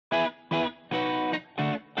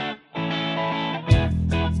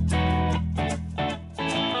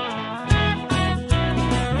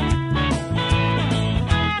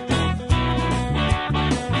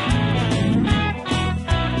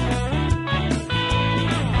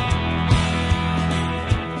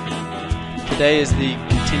Today is the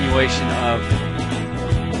continuation of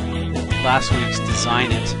last week's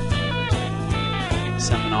Design It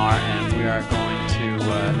seminar, and we are going to,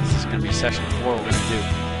 this is going to be session 4, we're going to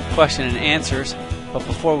do question and answers. But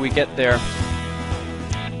before we get there,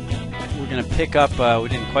 we're going to pick up, we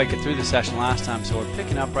didn't quite get through the session last time, so we're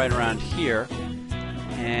picking up right around here,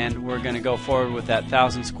 and we're going to go forward with that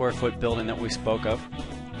 1,000 square foot building that we spoke of.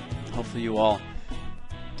 Hopefully you all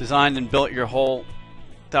designed and built your whole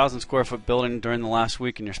 1,000 square foot building during the last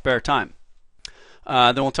week in your spare time.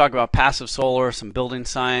 Then we'll talk about passive solar, some building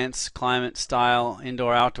science, climate, style,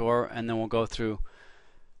 indoor, outdoor, and then we'll go through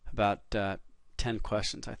about 10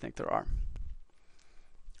 questions, I think there are.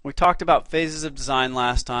 We talked about phases of design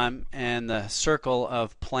last time and the circle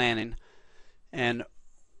of planning, and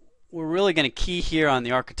we're really going to key here on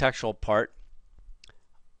the architectural part.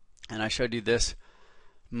 And I showed you this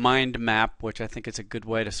mind map, which I think is a good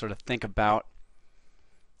way to sort of think about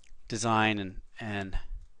design and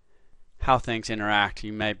how things interact.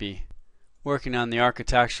 You may be working on the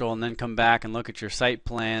architectural and then come back and look at your site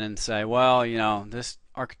plan and say, well, you know, this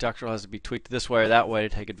architectural has to be tweaked this way or that way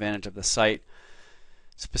to take advantage of the site,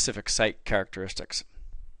 specific site characteristics.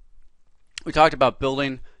 We talked about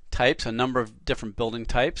building types, a number of different building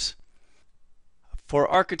types. For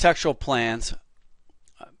architectural plans,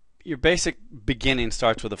 your basic beginning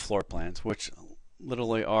starts with the floor plans, which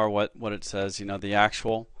literally are what it says, you know, the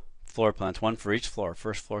actual floor plans, one for each floor,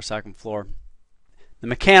 first floor, second floor. The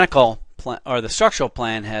mechanical plan, or the structural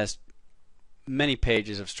plan, has many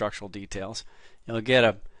pages of structural details. You'll get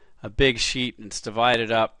a big sheet, and it's divided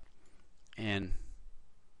up in,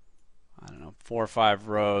 I don't know, 4 or 5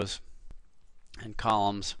 rows and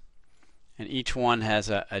columns, and each one has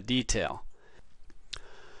a detail.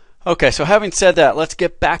 Okay, so having said that, let's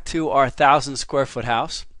get back to our 1,000 square foot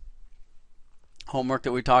house homework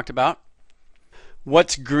that we talked about.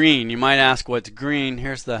 What's green? You might ask, what's green?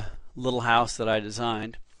 Here's the little house that I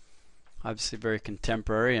designed. Obviously very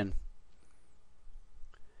contemporary and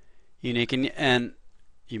unique. And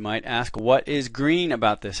you might ask, what is green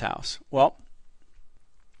about this house? Well,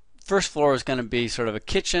 first floor is going to be sort of a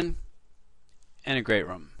kitchen and a great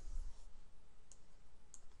room.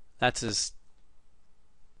 That's as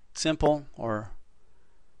simple or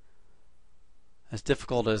as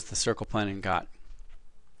difficult as the circle planning got.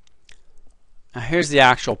 Now here's the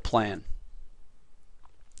actual plan.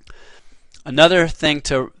 Another thing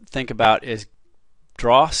to think about is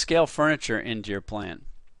draw scale furniture into your plan.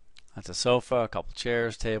 That's a sofa, a couple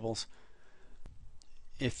chairs, tables.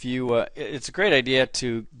 If you, it's a great idea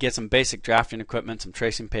to get some basic drafting equipment, some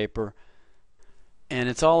tracing paper, and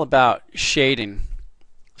it's all about shading.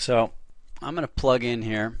 So I'm going to plug in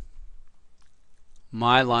here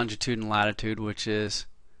my longitude and latitude, which is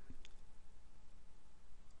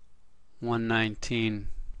 119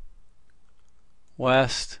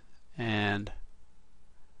 west and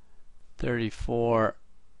 34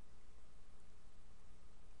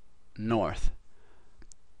 north.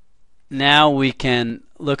 Now we can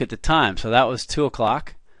look at the time. So that was 2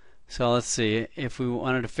 o'clock. So let's see if we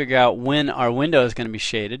wanted to figure out when our window is going to be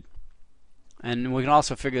shaded, and we can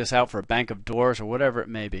also figure this out for a bank of doors or whatever it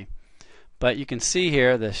may be. But you can see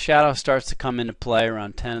here the shadow starts to come into play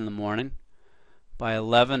around 10 in the morning. By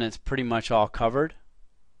 11 it's pretty much all covered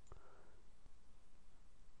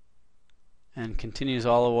and continues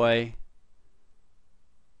all the way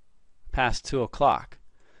past 2 o'clock.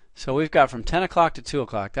 So we've got from 10 o'clock to 2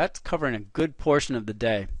 o'clock. That's covering a good portion of the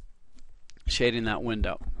day, shading that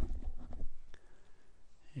window.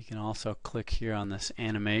 You can also click here on this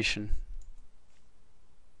animation,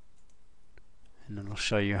 and it'll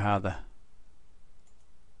show you how the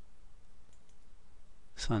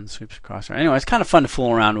sun sweeps across. Anyway, it's kind of fun to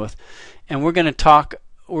fool around with. And we're going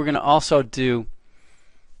to also do,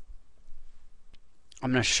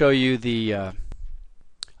 I'm going to show you the a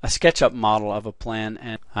SketchUp model of a plan.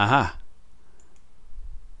 And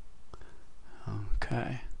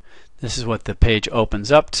okay, this is what the page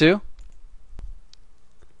opens up to.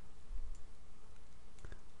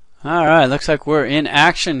 Alright, looks like we're in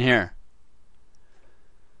action here.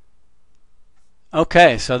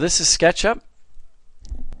 Okay, so this is SketchUp.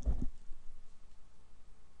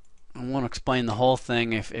 I won't explain the whole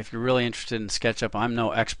thing. If you're really interested in SketchUp, I'm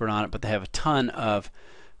no expert on it, but they have a ton of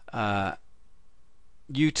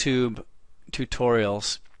YouTube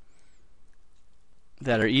tutorials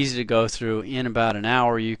that are easy to go through. In about an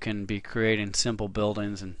hour you can be creating simple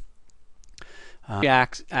buildings and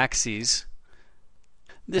axes.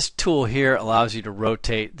 This tool here allows you to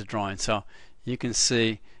rotate the drawing, so you can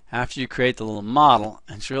see after you create the little model,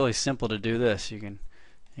 it's really simple to do this. You can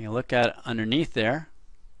look at it underneath there.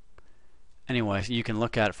 Anyway, you can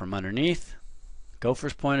look at it from underneath,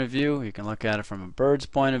 gopher's point of view. You can look at it from a bird's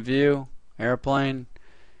point of view, airplane.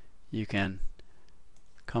 You can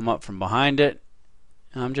come up from behind it.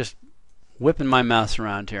 I'm just whipping my mouse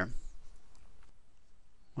around here.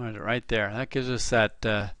 What is it? Right there. That gives us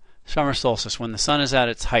that summer solstice when the sun is at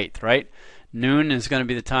its height, right? Noon is going to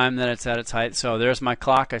be the time that it's at its height. So there's my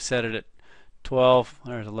clock. I set it at 12.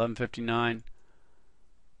 There's 11:59.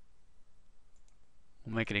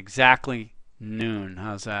 We'll make it exactly noon.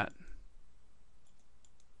 How's that?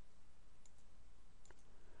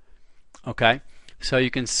 Okay. So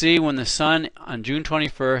you can see when the sun on June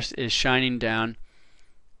 21st is shining down,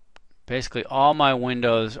 basically all my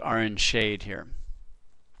windows are in shade here.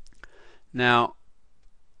 Now,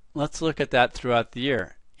 let's look at that throughout the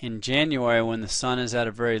year. In January, when the sun is at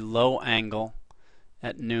a very low angle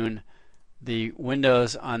at noon, the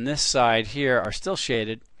windows on this side here are still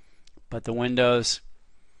shaded, but the windows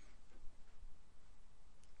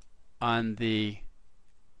on the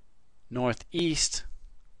northeast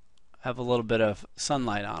have a little bit of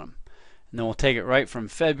sunlight on them. And then we'll take it right from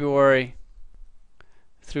February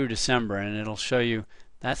through December, and it'll show you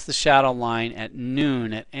that's the shadow line at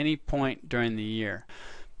noon at any point during the year.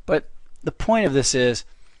 But the point of this is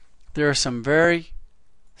there are some very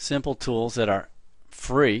simple tools that are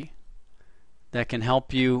free that can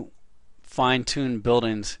help you fine-tune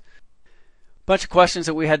buildings. Bunch of questions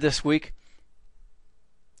that we had this week,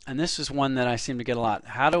 and this is one that I seem to get a lot.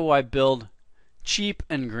 How do I build cheap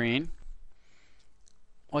and green?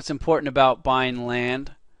 What's important about buying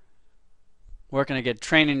land? Where can I get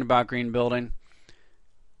training about green building?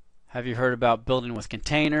 Have you heard about building with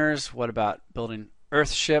containers? What about building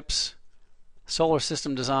earthships? Solar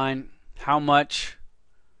system design? How much?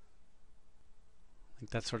 I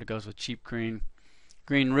think that sort of goes with cheap green.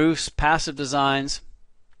 Green roofs, passive designs,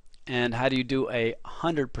 and how do you do a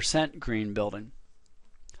 100% green building?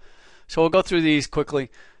 So we'll go through these quickly.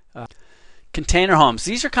 Container homes.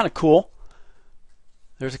 These are kind of cool.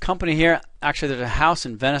 There's a company here, actually there's a house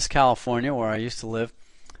in Venice, California, where I used to live,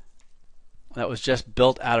 that was just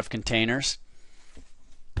built out of containers.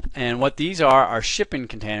 And what these are shipping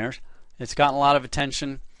containers. It's gotten a lot of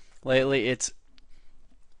attention lately. It's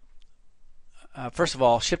first of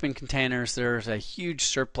all, shipping containers, there's a huge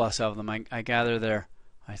surplus of them. I gather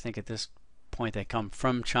I think at this point they come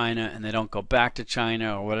from China and they don't go back to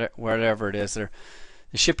China or whatever it is. The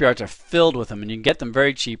shipyards are filled with them, and you can get them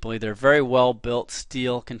very cheaply. They're very well built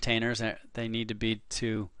steel containers. They need to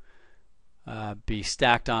be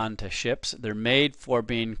stacked onto ships. They're made for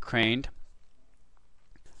being craned.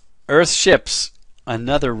 Earthships,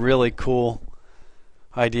 another really cool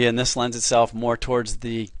idea, and this lends itself more towards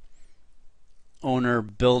the owner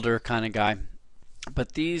builder kind of guy.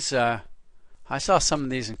 But these, I saw some of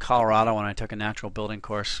these in Colorado when I took a natural building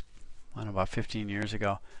course, I don't know, about 15 years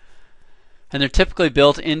ago. And they're typically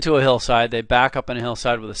built into a hillside. They back up on a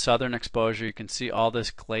hillside with a southern exposure. You can see all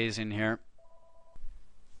this glazing here.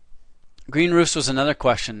 Green roofs was another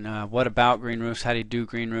question. What about green roofs? How do you do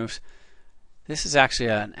green roofs? This is actually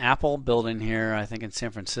an Apple building here, I think in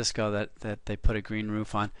San Francisco, that they put a green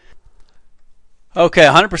roof on. Okay,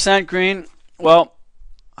 100% green. Well,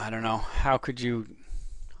 I don't know. How could you...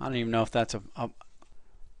 I don't even know if that's a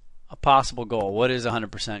possible goal. What is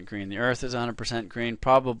 100% green? The earth is 100% green.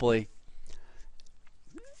 Probably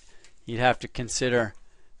you'd have to consider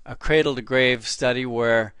a cradle-to-grave study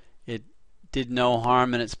where it did no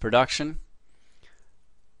harm in its production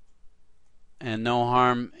and no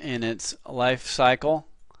harm in its life cycle,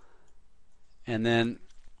 and then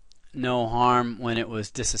no harm when it was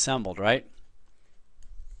disassembled, right?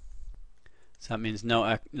 So that means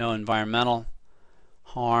no environmental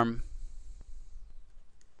harm,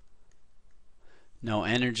 no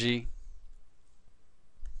energy.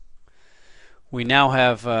 We now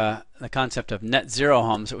have the concept of net zero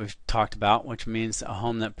homes that we've talked about, which means a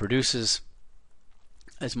home that produces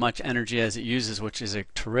as much energy as it uses, which is a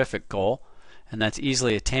terrific goal, and that's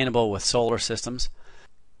easily attainable with solar systems.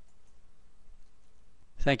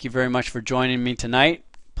 Thank you very much for joining me tonight.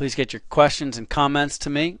 Please get your questions and comments to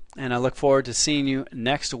me, and I look forward to seeing you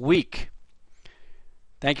next week.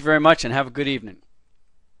 Thank you very much, and have a good evening.